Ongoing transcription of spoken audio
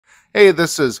Hey,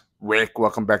 this is Rick.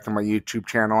 Welcome back to my YouTube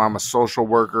channel. I'm a social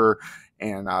worker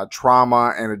and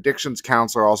trauma and addictions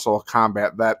counselor, also a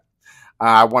combat vet.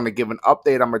 I want to give an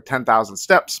update on my 10,000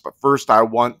 steps, but first I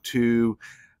want to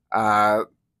uh,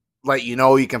 let you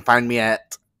know you can find me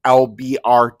at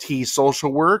LBRT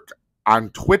Social Work on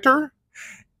Twitter.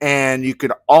 And you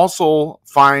could also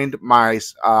find my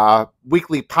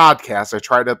weekly podcast I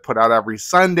try to put out every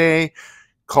Sunday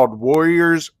called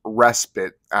Warriors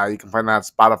Respite. You can find that on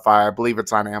Spotify. I believe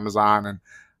it's on Amazon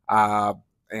uh,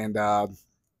 and uh,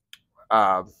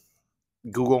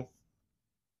 Google.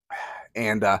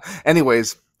 And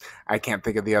anyways, I can't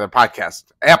think of the other podcast.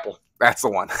 Apple, that's the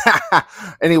one.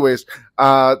 Anyways,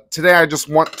 today I just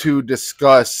want to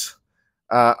discuss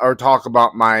or talk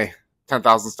about my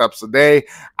 10,000 steps a day.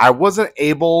 I wasn't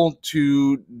able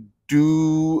to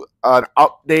do an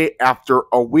update after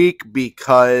a week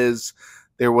because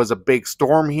there was a big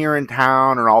storm here in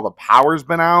town and all the power's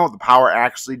been out. The power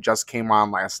actually just came on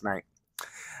last night.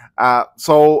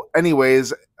 So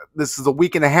anyways, this is a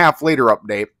week and a half later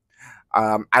update.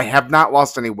 I have not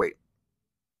lost any weight.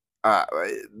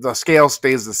 The scale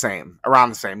stays the same, around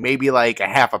the same, maybe like a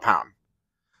half a pound.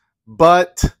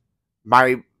 But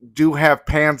I do have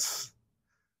pants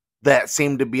that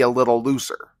seem to be a little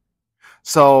looser.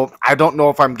 So I don't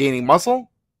know if I'm gaining muscle.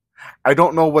 I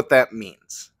don't know what that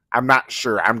means. I'm not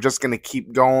sure. I'm just going to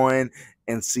keep going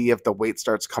and see if the weight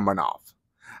starts coming off.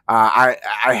 I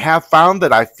have found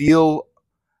that I feel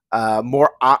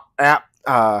more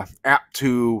apt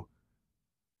to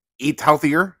eat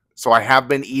healthier. So I have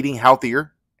been eating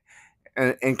healthier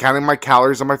and counting my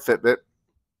calories on my Fitbit.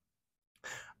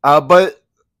 But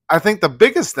I think the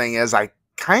biggest thing is I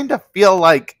kind of feel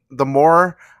like the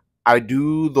more I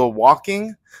do the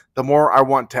walking, the more I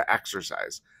want to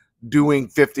exercise. Doing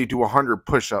 50 to 100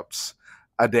 push-ups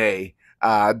a day,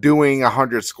 doing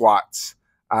 100 squats.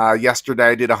 Yesterday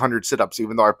I did 100 sit-ups,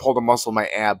 even though I pulled a muscle in my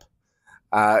ab.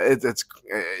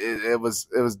 It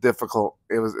was difficult.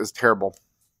 It was terrible.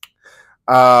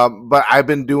 But I've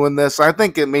been doing this. I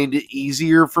think it made it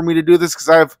easier for me to do this because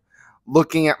I've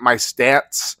looking at my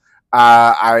stats.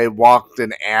 I walked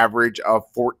an average of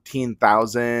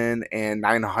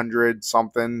 14,900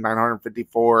 something,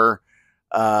 954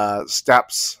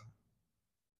 steps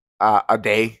a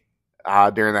day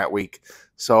during that week.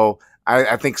 So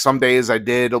I think some days I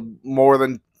did more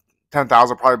than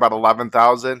 10,000, probably about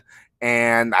 11,000.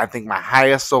 And I think my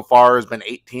highest so far has been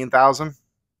 18,000.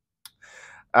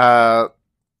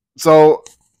 So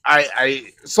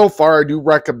I so far I do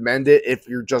recommend it if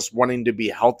you're just wanting to be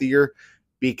healthier,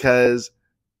 because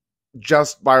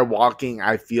just by walking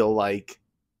I feel like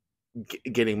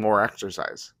getting more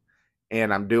exercise,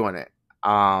 and I'm doing it.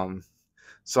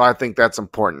 So I think that's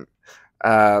important.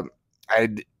 Uh,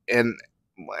 and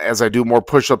as I do more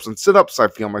push-ups and sit-ups, I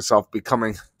feel myself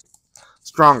becoming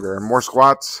stronger, and more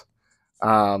squats.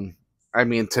 I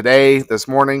mean, this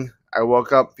morning, I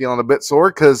woke up feeling a bit sore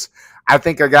because I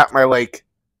think I got my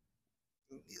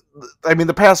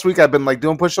the past week I've been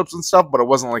doing push-ups and stuff, but it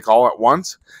wasn't all at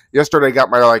once. Yesterday I got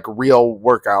my real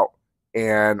workout,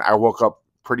 and I woke up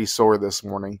pretty sore this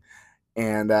morning.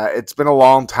 And it's been a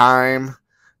long time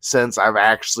since I've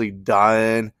actually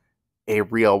done a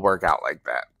real workout like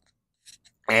that.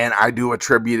 And I do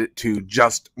attribute it to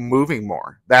just moving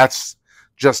more. That's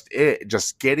just it.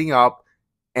 Just getting up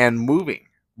and moving,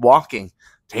 walking,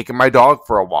 taking my dog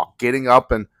for a walk, getting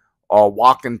up and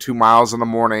walking 2 miles in the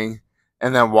morning,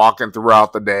 and then walking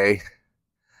throughout the day.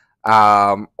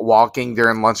 Walking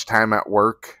during lunchtime at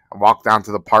work. Walk down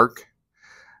to the park.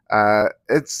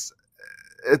 It's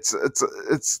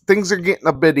things are getting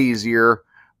a bit easier,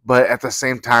 but at the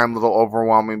same time a little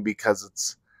overwhelming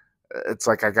because it's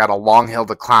like I got a long hill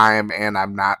to climb and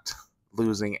I'm not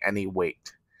losing any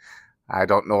weight. I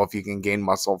don't know if you can gain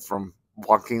muscle from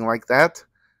walking like that,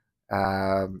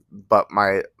 but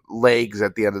my legs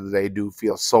at the end of the day do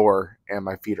feel sore, and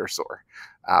my feet are sore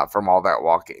from all that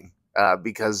walking,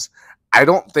 because I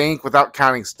don't think, without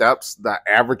counting steps, the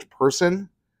average person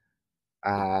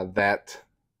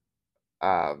that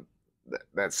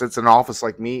that sits in an office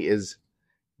like me is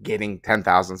getting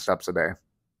 10,000 steps a day.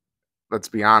 Let's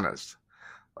be honest.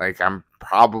 I'm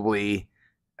probably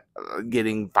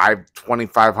getting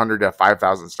 2,500 to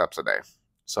 5,000 steps a day.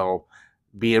 So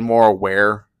being more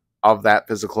aware of that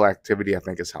physical activity, I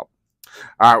think, has helped.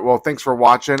 All right. Well, thanks for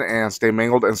watching, and stay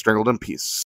mangled and strangled in peace.